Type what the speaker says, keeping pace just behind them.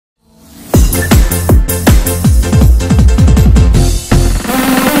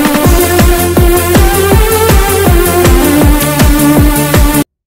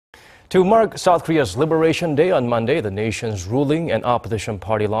To mark South Korea's Liberation Day on Monday, the nation's ruling and opposition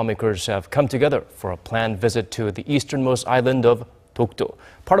party lawmakers have come together for a planned visit to the easternmost island of Dokdo,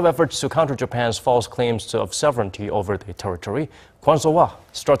 part of efforts to counter Japan's false claims of sovereignty over the territory. Kwon So-hwa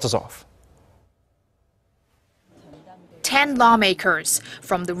starts us off. 10 lawmakers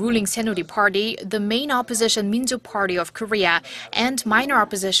from the ruling Saenuri Party, the main opposition Minjuk Party of Korea, and minor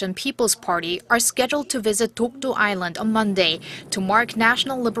opposition People's Party are scheduled to visit Dokdo Island on Monday to mark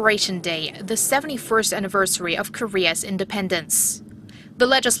National Liberation Day, the 71st anniversary of Korea's independence. The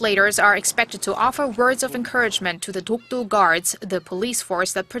legislators are expected to offer words of encouragement to the Dokdo Guards, the police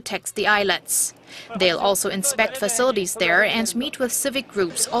force that protects the islets. They'll also inspect facilities there and meet with civic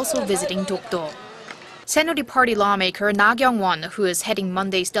groups also visiting Dokdo. Saenuri Party lawmaker Na Kyung-won, who is heading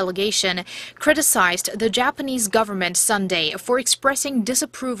Monday's delegation, criticized the Japanese government Sunday for expressing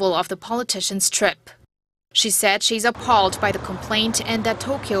disapproval of the politician's trip. She said she's appalled by the complaint and that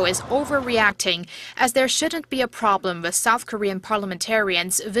Tokyo is overreacting, as there shouldn't be a problem with South Korean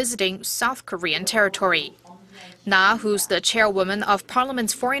parliamentarians visiting South Korean territory. Na, who's the chairwoman of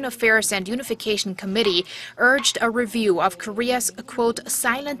Parliament's Foreign Affairs and Unification Committee, urged a review of Korea's, quote,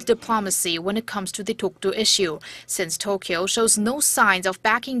 silent diplomacy when it comes to the Dokdo issue, since Tokyo shows no signs of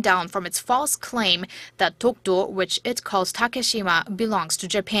backing down from its false claim that Dokdo, which it calls Takeshima, belongs to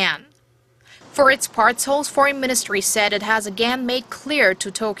Japan. For its part, Seoul's foreign ministry said it has again made clear to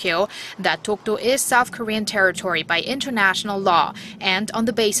Tokyo that Dokdo is South Korean territory by international law and on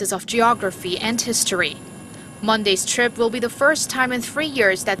the basis of geography and history. Monday's trip will be the first time in 3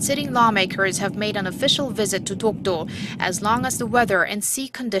 years that sitting lawmakers have made an official visit to Dokdo, as long as the weather and sea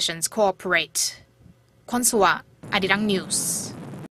conditions cooperate. Kwon So-hwa, Arirang News.